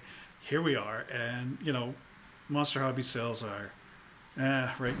anyway, here we are, and, you know, Monster Hobby sales are...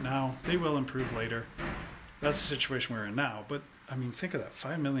 right now. They will improve later. That's the situation we're in now. But, I mean, think of that.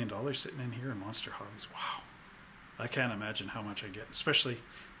 $5 million sitting in here in Monster Hobbies. Wow. I can't imagine how much I get. Especially,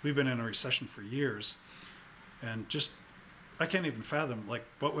 we've been in a recession for years. And just, I can't even fathom, like,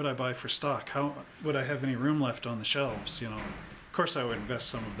 what would I buy for stock? How would I have any room left on the shelves? You know, of course I would invest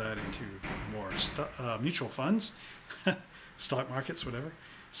some of that into more mutual funds, stock markets, whatever.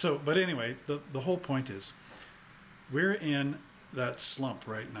 So, but anyway, the whole point is, we're in that slump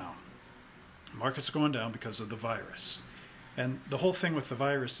right now. Markets are going down because of the virus. And the whole thing with the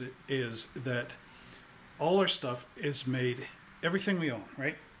virus is that all our stuff is made, everything we own,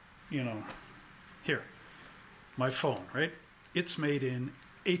 right? You know, here, my phone, right? It's made in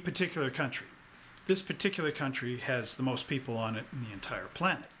a particular country. This particular country has the most people on it in the entire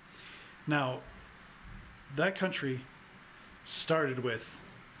planet. Now, that country started with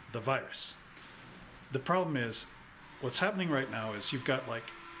the virus. The problem is, what's happening right now is you've got like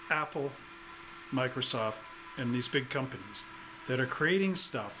Apple, Microsoft, and these big companies that are creating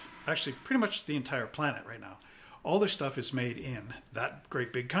stuff, actually pretty much the entire planet right now. All their stuff is made in that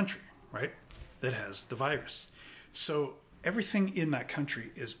great big country, right? That has the virus. So everything in that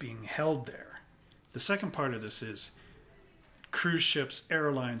country is being held there. The second part of this is cruise ships,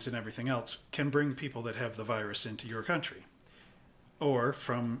 airlines, and everything else can bring people that have the virus into your country, or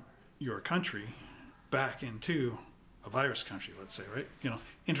from your country back into a virus country, let's say, right? You know,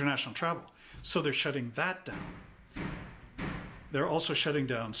 international travel. So they're shutting that down. They're also shutting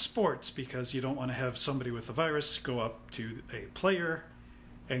down sports because you don't want to have somebody with the virus go up to a player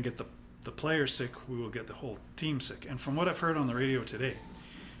and get the player sick. We will get the whole team sick. And from what I've heard on the radio today,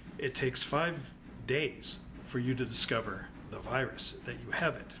 it takes 5 days for you to discover the virus, that you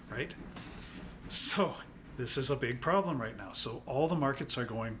have it, right? So this is a big problem right now. So all the markets are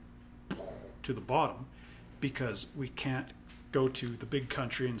going to the bottom because we can't go to the big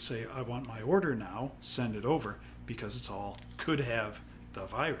country and say, I want my order now, send it over, because it's all could have the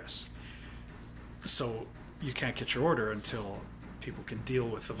virus. So you can't get your order until people can deal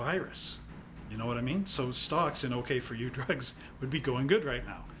with the virus. You know what I mean? So stocks in okay for you drugs would be going good right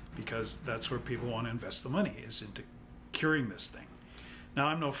now, because that's where people want to invest the money, is into curing this thing. Now,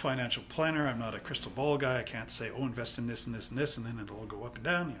 I'm no financial planner. I'm not a crystal ball guy. I can't say, oh, invest in this and this and this, and then it'll all go up and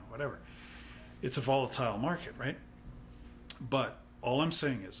down, whatever. It's a volatile market, right? But all I'm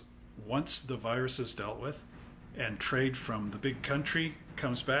saying is, once the virus is dealt with and trade from the big country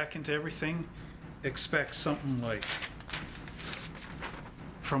comes back into everything, expect something like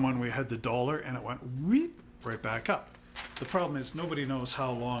from when we had the dollar and it went whoop, right back up. The problem is nobody knows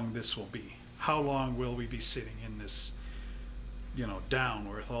how long this will be. How long will we be sitting in this, down,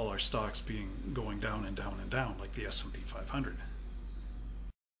 with all our stocks going down and down and down, like the S&P 500.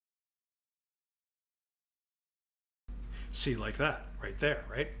 See, like that, right there,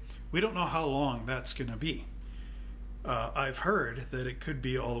 right? We don't know how long that's going to be. I've heard that it could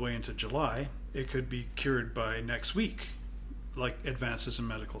be all the way into July. It could be cured by next week, like advances in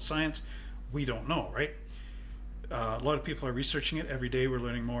medical science. We don't know, right? A lot of people are researching it. Every day we're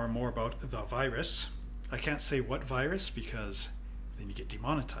learning more and more about the virus. I can't say what virus, because then you get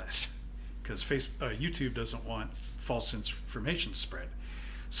demonetized, because YouTube doesn't want false information spread.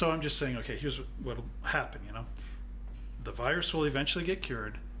 So I'm just saying, okay, here's what will happen, The virus will eventually get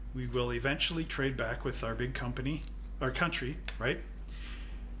cured. We will eventually trade back with our big company, our country, right?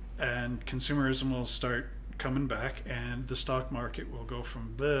 And consumerism will start coming back, and the stock market will go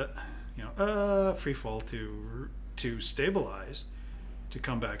from free fall to stabilize, to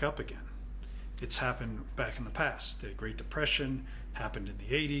come back up again. It's happened back in the past. The Great Depression happened in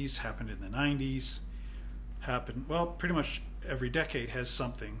the 80s, happened in the 90s, pretty much every decade has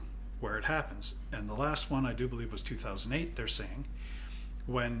something where it happens. And the last one, I do believe, was 2008, they're saying,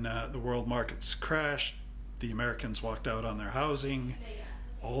 when the world markets crashed, the Americans walked out on their housing,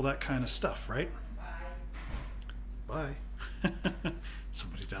 all that kind of stuff, right? Bye.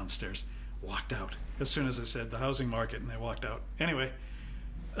 Somebody downstairs walked out as soon as I said the housing market, and they walked out. Anyway,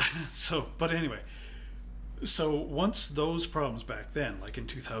 so once those problems back then, like in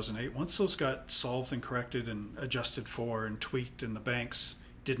 2008, once those got solved and corrected and adjusted for and tweaked, and the banks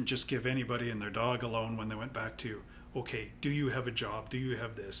didn't just give anybody and their dog a loan when they went back to, okay, do you have a job? Do you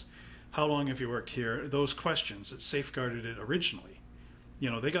have this? How long have you worked here? Those questions that safeguarded it originally,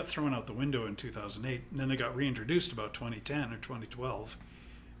 they got thrown out the window in 2008, and then they got reintroduced about 2010 or 2012.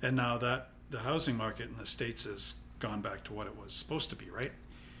 And now that the housing market in the States has gone back to what it was supposed to be, right?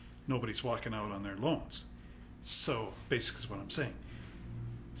 Nobody's walking out on their loans. So basically is what I'm saying.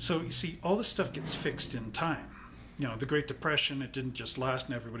 So you see, all this stuff gets fixed in time. The Great Depression, it didn't just last,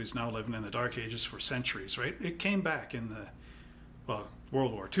 and everybody's now living in the Dark Ages for centuries, right? It came back in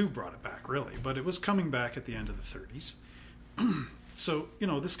World War II brought it back, really, but it was coming back at the end of the 30s. So,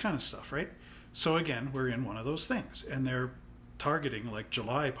 this kind of stuff, right? So again, we're in one of those things, and they're targeting like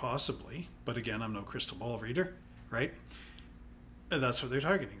July possibly, but again, I'm no crystal ball reader, right? And that's what they're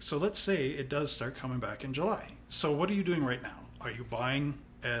targeting. So let's say it does start coming back in July. So what are you doing right now? Are you buying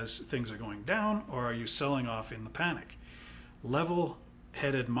as things are going down, or are you selling off in the panic?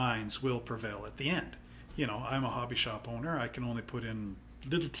 Level-headed minds will prevail at the end. I'm a hobby shop owner. I can only put in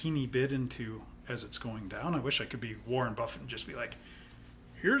little teeny bit into as it's going down. I wish I could be Warren Buffett and just be like,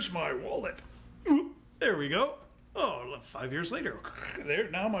 here's my wallet. Ooh, there we go. Oh, 5 years later,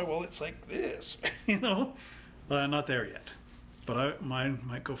 now my wallet's like this. Not there yet. But mine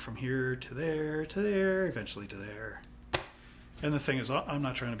might go from here to there, eventually to there. And the thing is, I'm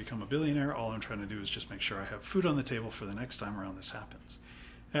not trying to become a billionaire. All I'm trying to do is just make sure I have food on the table for the next time around this happens.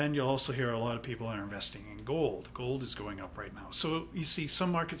 And you'll also hear a lot of people are investing in gold. Gold is going up right now. So you see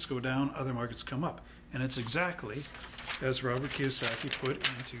some markets go down, other markets come up. And it's exactly as Robert Kiyosaki put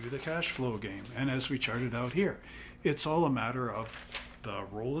into the cash flow game, and as we charted out here. It's all a matter of the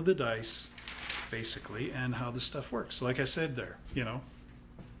roll of the dice, basically, and how this stuff works. So like I said there,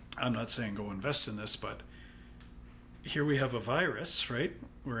 I'm not saying go invest in this, but here we have a virus, right?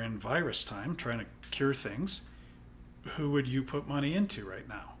 We're in virus time, trying to cure things. Who would you put money into right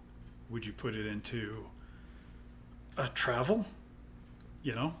now? Would you put it into travel?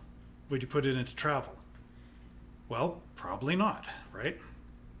 Would you put it into travel? Well, probably not, right?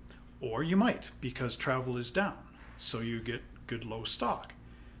 Or you might, because travel is down, so you get good low stock.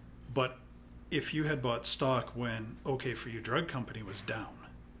 But if you had bought stock when OK For You Drug Company was down,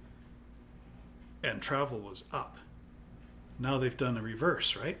 and travel was up. Now they've done a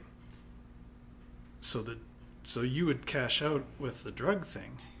reverse, right? So you would cash out with the drug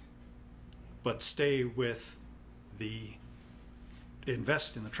thing, but stay with the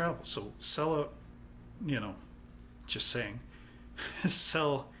invest in the travel. So sell out, just saying,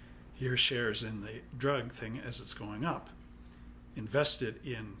 sell your shares in the drug thing as it's going up. Invest it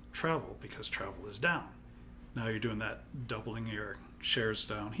in travel because travel is down. Now you're doing that, doubling your shares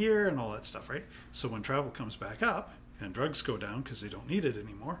down here and all that stuff, right? So when travel comes back up and drugs go down because they don't need it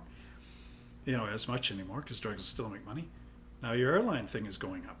anymore, as much anymore because drugs still make money. Now your airline thing is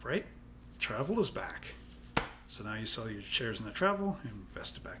going up, right? Travel is back. So now you sell your shares in the travel,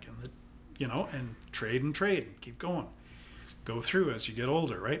 invest it back in the, and trade and keep going. Go through as you get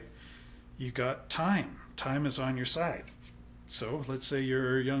older, right? You got time. Time is on your side. So let's say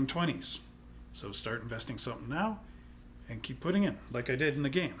you're young 20s. So start investing something now and keep putting in, like I did in the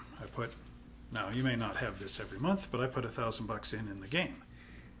game. Now you may not have this every month, but I put $1,000 in the game.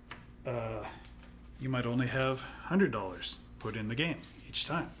 You might only have $100 put in the game each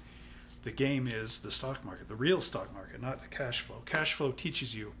time. The game is the stock market, the real stock market, not the cash flow. Cash flow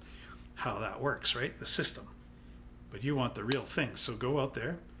teaches you how that works, right? The system. But you want the real thing. So go out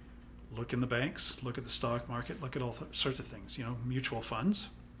there, look in the banks, look at the stock market, look at all sorts of things. Mutual funds,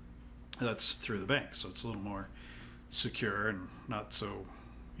 that's through the bank. So it's a little more secure and not so,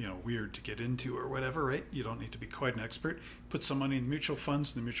 weird to get into or whatever, right? You don't need to be quite an expert. Put some money in mutual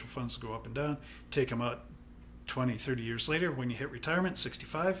funds, and the mutual funds will go up and down. Take them out 20, 30 years later when you hit retirement,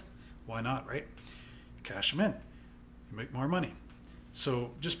 65. Why not, right? Cash them in. You make more money.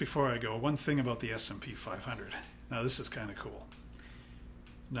 So just before I go, one thing about the S&P 500. Now this is kind of cool.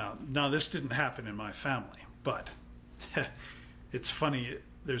 Now this didn't happen in my family, but it's funny.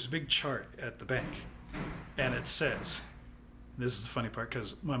 There's a big chart at the bank, and it says, this is the funny part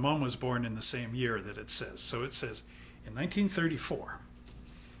because my mom was born in the same year that it says. So it says in 1934,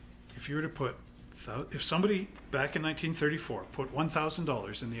 if you were to put, if somebody back in 1934 put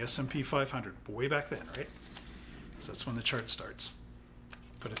 $1,000 in the S&P 500, way back then, right? So that's when the chart starts.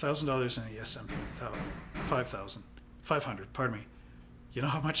 Put $1,000 in the S&P 500, pardon me. You know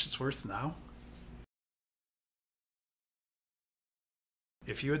how much it's worth now?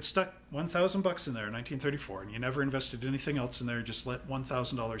 If you had stuck $1,000 in there in 1934 and you never invested anything else in there, just let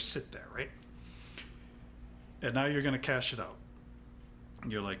 $1,000 sit there, right? And now you're going to cash it out.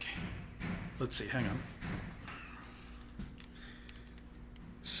 You're like, let's see, hang on.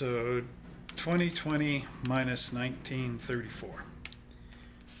 So 2020 minus 1934.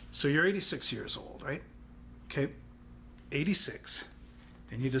 So you're 86 years old, right? Okay, 86.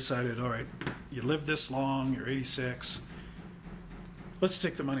 And you decided, all right, you lived this long, you're 86. Let's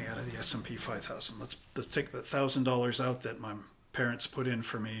take the money out of the S&P 5000. Let's take the $1,000 out that my parents put in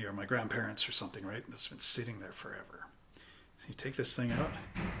for me, or my grandparents or something, right? That's been sitting there forever. You take this thing out,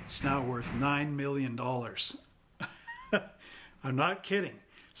 it's now worth $9 million. I'm not kidding.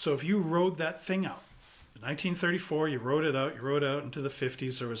 So if you rode that thing out, in 1934, you rode it out into the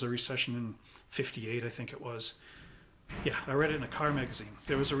 50s. There was a recession in 58, I think it was. Yeah, I read it in a car magazine.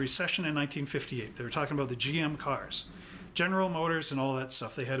 There was a recession in 1958. They were talking about the GM cars. General Motors and all that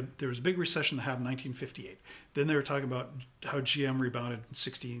stuff. There was a big recession that happened in 1958. Then they were talking about how GM rebounded in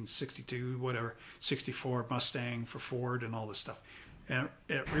 60, 62, whatever, 64, Mustang for Ford and all this stuff. And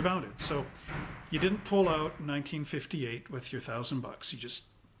it rebounded. So you didn't pull out in 1958 with your $1,000. You just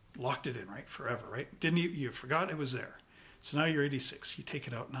locked it in, right? Forever, right? You forgot it was there. So now you're 86. You take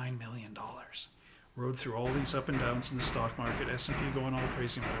it out, $9 million. Rode through all these up and downs in the stock market, S&P going all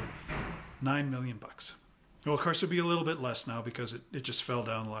crazy, whatever. $9 million. Well, of course, it'd be a little bit less now because it just fell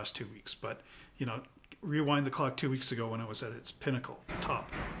down the last 2 weeks. But, rewind the clock 2 weeks ago when it was at its pinnacle,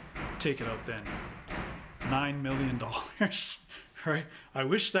 top. Take it out then. $9 million, right? I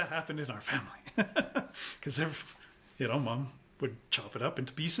wish that happened in our family. Because, Mom would chop it up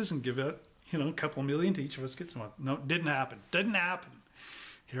into pieces and give it, a couple million to each of us kids. No, it didn't happen. Didn't happen.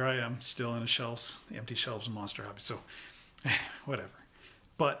 Here I am, still in the empty shelves of Monster Hobbies. So, whatever.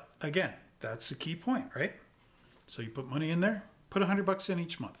 But, again, that's the key point, right? So you put money in there, put $100 in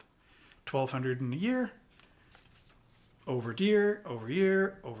each month, $1,200 in a year, over year,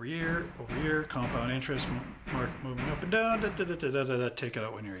 compound interest, market moving up and down, take it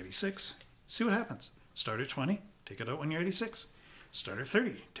out when you're 86. See what happens. Start at 20, take it out when you're 86. Start at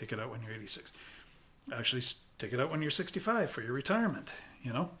 30, take it out when you're 86. Actually, take it out when you're 65 for your retirement.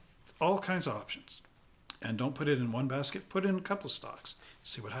 All kinds of options. And don't put it in one basket, put it in a couple of stocks.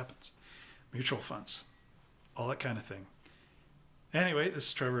 See what happens. Mutual funds. All that kind of thing. Anyway, this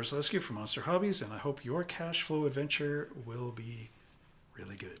is Trevor Zaleski from Monster Hobbies, and I hope your cash flow adventure will be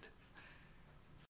really good.